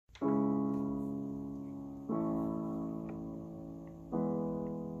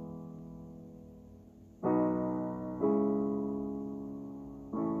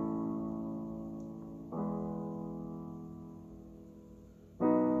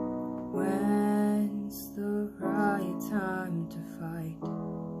time to fight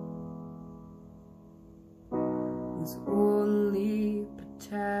was only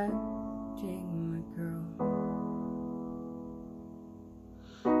protecting my girl.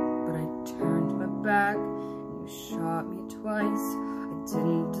 But I turned my back and you shot me twice. I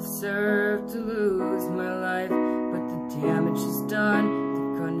didn't deserve to lose my life, but the damage is done, the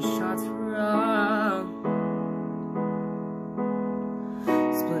gunshots were wrong.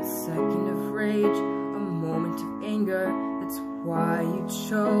 Split second of rage, a moment of anger. That's why you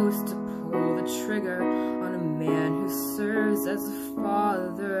chose to pull the trigger on a man who serves as a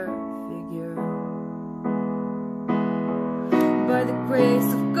father figure. By the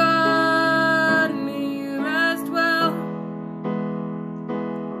grace of God, may you rest well.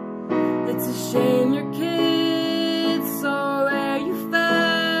 It's a shame your kids saw where you fell.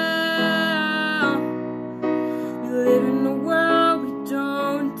 We live in a world we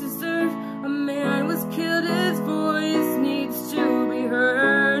don't deserve. A man was killed, his voice needs to be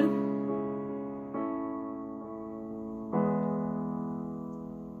heard.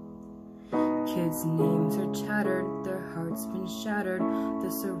 Kids' names are tattered, their hearts been shattered.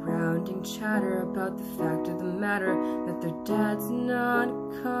 The surrounding chatter about the fact of the matter that their dad's not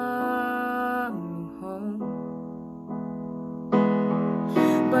coming home.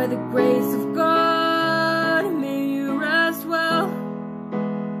 By the grace of God, may you rest well.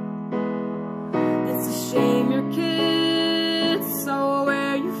 It's a shame your kids saw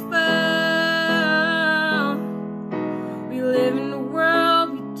where you fell. We live in a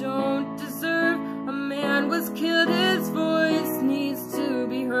world we don't deserve. A man was killed, his voice needs to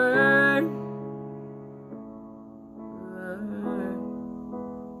be heard.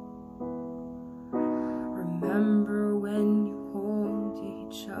 Remember when you hold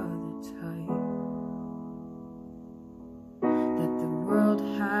each other tight, that the world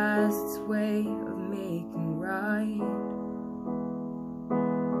has its way of making right.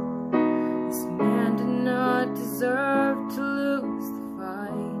 This man did not deserve to lose the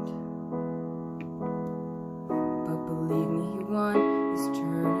fight, but believe me, he won. His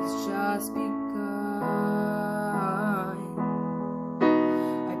turn has just begun.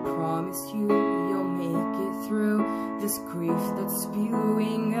 I promise you, you'll make it through this grief that's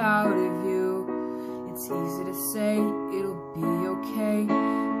spewing out of you. It's easy to say it'll be okay,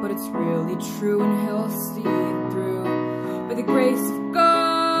 but it's really true, and he'll see it through. By the grace of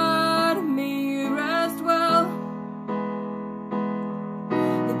God, may you rest well.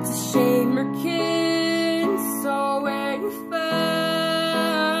 It's a shame your kids saw where you fell.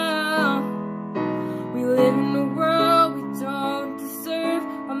 We live in a world we don't deserve.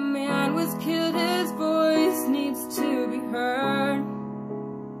 A man was killed, his voice needs to be heard.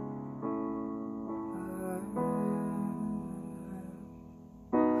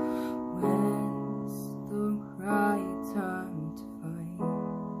 When's the right time to fight?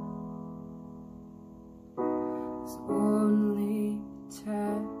 It's only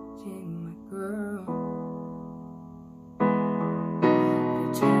protecting my girl. You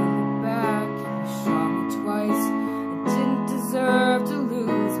turned me back and you shot me twice. I didn't deserve to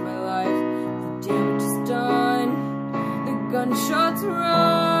lose my life. The damage is done, the gunshots are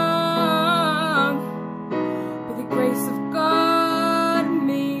wrong. By the grace of God,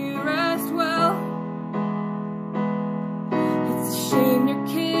 may you rest well. It's a shame your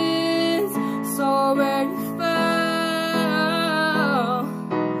kids saw where you fell.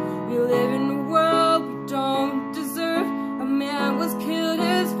 We live in a world we don't deserve. A man was killed,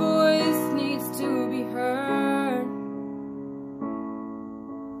 his voice needs to be heard.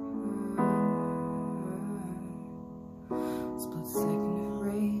 Split second of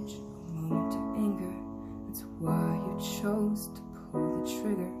rage, a moment of anger. That's why you chose to pull the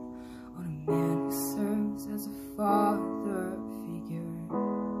trigger on a man who serves as a father figure.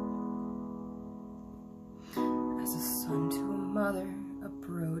 As a son to a mother, a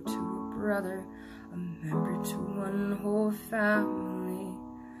bro to a brother, a member to one whole family,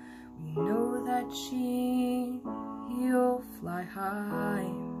 we know that you'll fly high.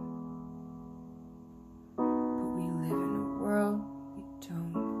 But we live in a world we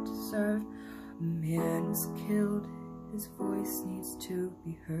don't deserve. A man was killed, his voice needs to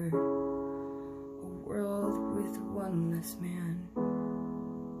be heard. A world with one less man.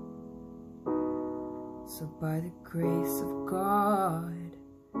 So by the grace of God,